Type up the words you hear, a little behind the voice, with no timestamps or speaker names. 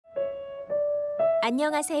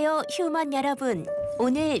안녕하세요, 휴먼 여러분.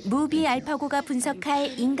 오늘 무비 알파고가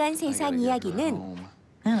분석할 인간 세상 이야기는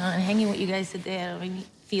Hanging with you guys today, I really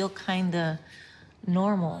feel kinda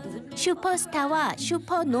normal. 슈퍼스타와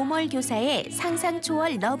슈퍼노멀 교사의 상상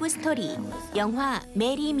초월 러브 스토리, 영화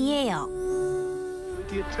메리 미예요.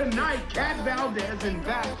 Tonight, Cat Valdez and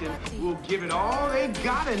Bastian will give it all they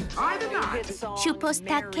got and tie the knot.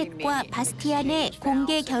 슈퍼스타 캣과 바스티안'의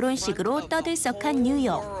공개 결혼식으로 떠들썩한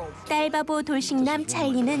뉴욕. 딸바보 돌싱남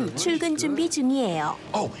찰리는 출근 준비 중이에요.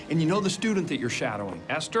 Oh, and you know the student that you're shadowing,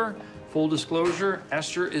 Esther? Full disclosure,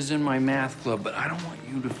 Esther is in my math club, but I don't want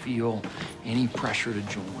you to feel any pressure to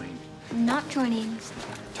join. I'm not joining.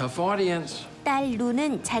 Tough audience. 딸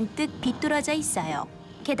루는 잔뜩 비뚤어져 있어요.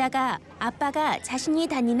 게다가 아빠가 자신이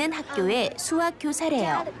다니는 학교의 수학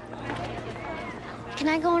교사래요. Can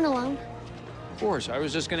I go in alone? Of course, I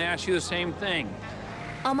was just going to ask you the same thing.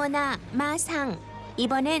 어머나 마상.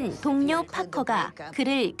 이번엔 동료 파커가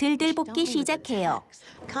그를 들들볶기 시작해요.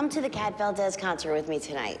 Come to the Cat Valdez concert with me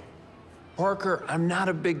tonight. Parker, I'm not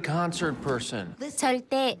a big concert person.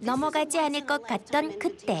 절대 넘어가지 않을 것 같던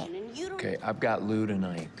그때. Okay, I've got Lou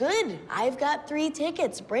tonight. Good. I've got 3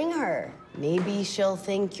 tickets. Bring her. Maybe she'll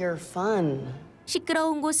think you're fun.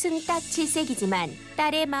 시끄러운 곳은 딱 질색이지만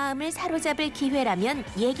딸의 마음을 사로잡을 기회라면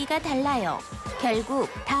얘기가 달라요. 결국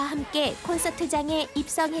다 함께 콘서트장에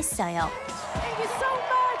입성했어요. Thank you so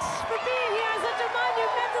much for being here on such a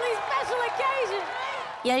monumentally special occasion.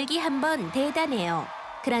 열기 한번 대단해요.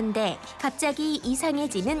 그런데 갑자기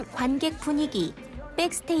이상해지는 관객 분위기.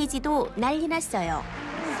 백스테이지도 난리 났어요.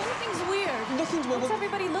 Something's weird. Nothing's wrong. What's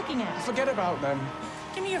everybody looking at? Forget about them.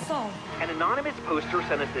 Give me your phone. An anonymous poster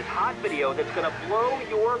sent us this hot video that's gonna blow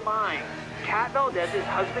your mind. Cat Valdez's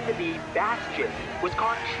husband-to-be, Bastian, was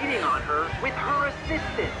caught cheating on her with her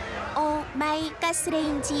assistant. 오 마이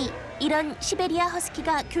가스레인지. 이런 시베리아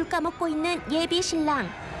허스키가 귤 까먹고 있는 예비 신랑.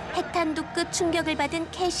 핵탄두급 충격을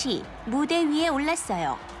받은 캣이 무대 위에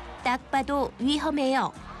올랐어요. 딱 봐도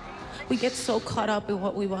위험해요. We get so caught up in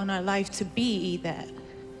what we want our life to be that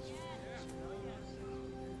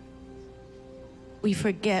we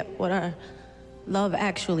forget what our love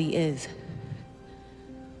actually is.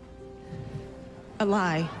 A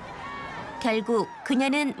lie. 결국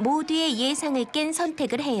그녀는 모두의 예상을 깬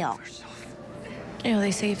선택을 해요. You know,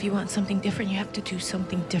 they say if you want something different, you have to do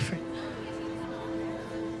something different.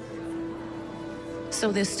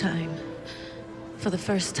 So this time, for the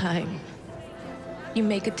first time, you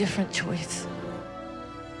make a different choice.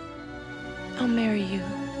 I'll marry you.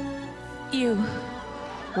 You.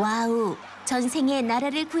 와우, 전생에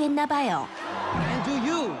나라를 구했나 봐요. And do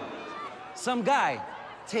you, some guy,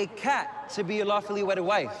 take Cat to be your lawfully wedded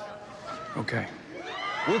wife? Okay.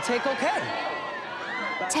 We'll take okay.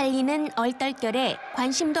 찰리는 얼떨결에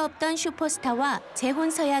관심도 없던 슈퍼스타와 재혼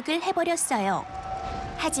서약을 해버렸어요.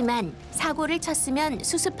 하지만 사고를 쳤으면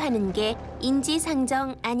수습하는 게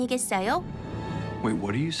인지상정 아니겠어요? Wait,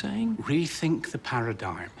 what are you saying? Rethink the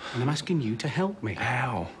paradigm. And I'm asking you to help me.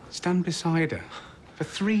 How? Stand beside her. For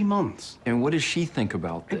 3 months. And what does she think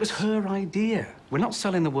about this? It was her idea. We're not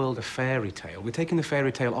selling the world a fairy tale. We're taking the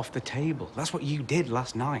fairy tale off the table. That's what you did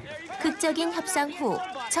last night. 극적인 협상 후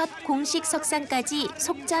첫 공식 석상까지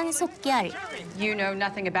속전속결. You know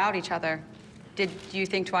nothing about each other. Did you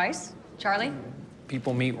think twice, Charlie?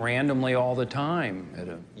 People meet randomly all the time at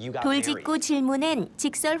a... 돌직구 질문엔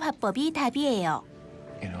직설 화법이 답이에요.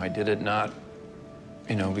 You know, I did it not,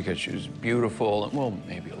 because she was beautiful, well,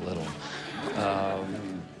 maybe a little.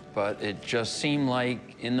 But it just seemed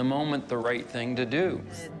like, in the moment, the right thing to do.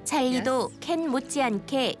 찰리'도 켄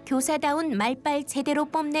못지않게 교사다운 말빨 제대로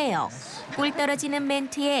뽐내요. 꿀 떨어지는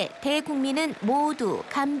멘트에 대국민은 모두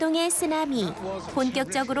감동의 쓰나미.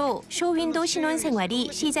 본격적으로 쇼윈도 신혼생활이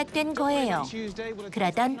시작된 거예요.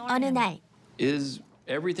 그러던 어느 날 Is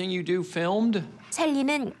everything you do filmed?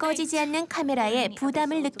 찰리는 꺼지지 않는 카메라에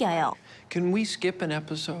부담을 느껴요. Can we skip an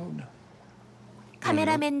episode?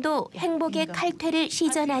 카메라맨도 행복의 칼퇴를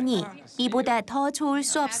시전하니 이보다 더 좋을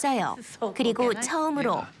수 없어요. 그리고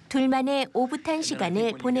처음으로 둘만의 오붓한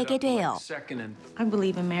시간을 보내게 돼요. I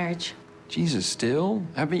believe in marriage. Jesus, still?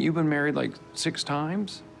 Haven't you been married like 6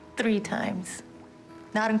 times? 3 times.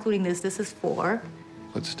 Not including this. This is 4.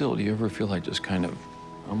 But still, do you ever feel like just kind of,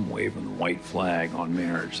 I'm waving the white flag on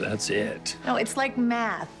marriage, that's it? No, it's like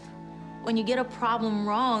math. When you get a problem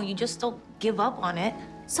wrong, you just don't give up on it.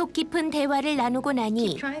 속 깊은 대화를 나누고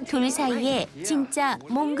나니 둘 사이에 진짜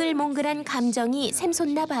몽글몽글한 감정이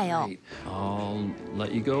샘솟나 봐요. I'll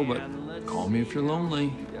let you go, but call me if you're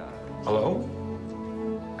lonely. Hello?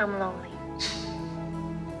 I'm lonely.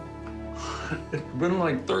 It's been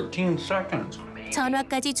like 13 seconds.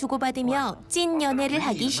 전화까지 주고받으며 찐 연애를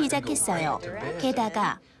하기 시작했어요.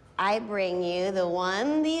 게다가 I bring you the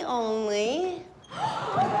one, the only.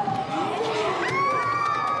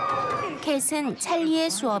 캣은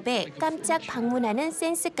찰리의 수업에 깜짝 방문하는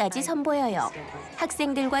센스까지 선보여요.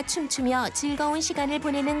 학생들과 춤추며 즐거운 시간을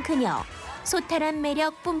보내는 그녀. 소탈한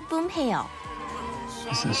매력 뿜뿜해요.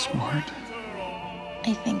 Is this smart?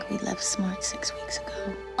 I think we left smart 6 weeks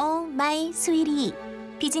ago. 오 마이 스위리.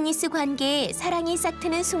 비즈니스 관계에 사랑이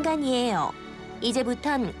싹트는 순간이에요.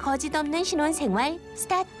 이제부턴 거짓없는 신혼생활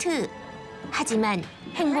스타트. 하지만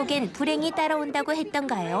행복엔 불행이 따라온다고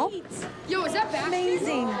했던가요?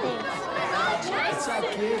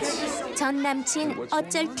 전 남친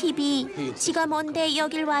어쩔 TV. 지가 뭔데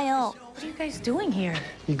여길 와요. What are you guys doing here?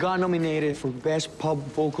 You got nominated for Best Pop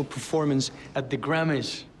Vocal Performance at the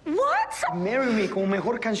Grammys. What? Marry Me como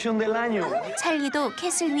mejor canción del año. 찰리도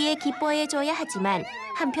캣을 위해 기뻐해줘야 하지만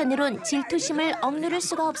한편으론 질투심을 억누를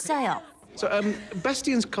수가 없어요. So,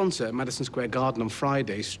 Bastian's concert at Madison Square Garden on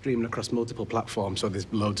Friday streaming across multiple platforms, so there's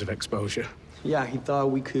loads of exposure. Yeah, he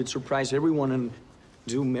thought we could surprise everyone and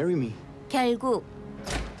do Marry Me. 결국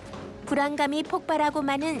불안감이 폭발하고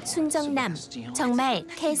마는 순정남. 정말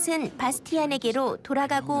캣은 바스티안에게로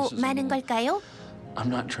돌아가고 마는 걸까요? I'm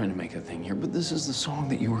not trying to make a thing here, but this is the song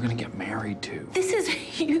that you were going to get married to. This is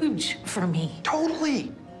huge for me.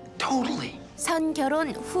 Totally.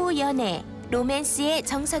 선결혼 후 연애, 로맨스의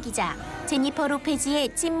정석이자 제니퍼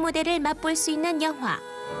로페즈의 찐 무대를 맛볼 수 있는 영화.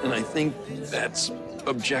 And I think that's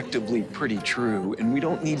objectively pretty true, and we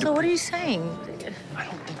don't need to... So what are you saying? I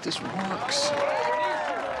don't think this works.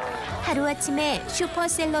 하루아침에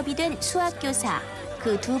슈퍼셀럽이 된 수학교사.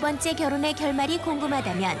 그 두 번째 결혼의 결말이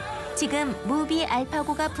궁금하다면 지금 무비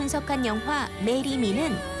알파고가 분석한 영화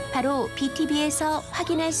메리미는 바로 BTV에서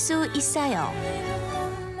확인할 수 있어요.